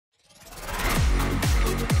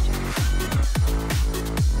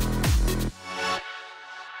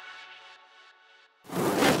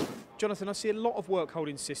Jonathan, I see a lot of work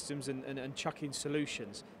holding systems and chucking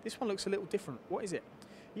solutions. This one looks a little different. What is it?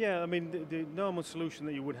 Yeah, I mean, the normal solution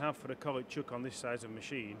that you would have for a collet chuck on this size of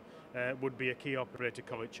machine would be a key operated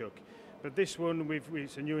collet chuck. But this one,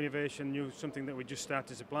 it's a new innovation, something that we just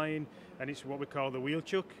started supplying, and it's what we call the wheel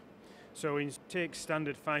chuck. So it takes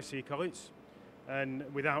standard 5C collets,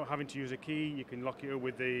 and without having to use a key, you can lock it up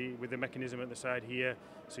with the mechanism at the side here,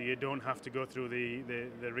 so you don't have to go through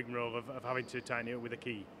the rigmarole of having to tighten it up with a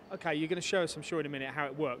key. Okay, you're going to show us, I'm sure, in a minute how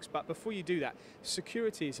it works, but before you do that,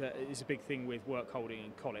 security is a big thing with work holding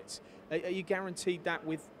and collets. Are you guaranteed that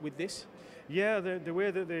with this? Yeah, the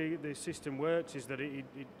way that the system works is that it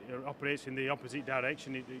operates in the opposite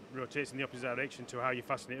direction. It rotates in the opposite direction to how you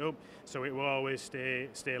fasten it up, so it will always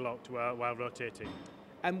stay locked while rotating.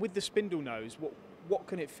 And with the spindle nose, what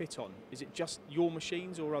can it fit on? Is it just your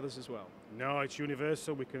machines or others as well? No, it's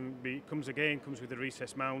universal. It comes with a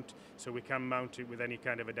recessed mount, so we can mount it with any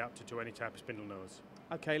kind of adapter to any type of spindle nose.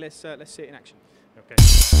 Okay, let's see it in action.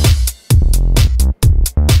 Okay.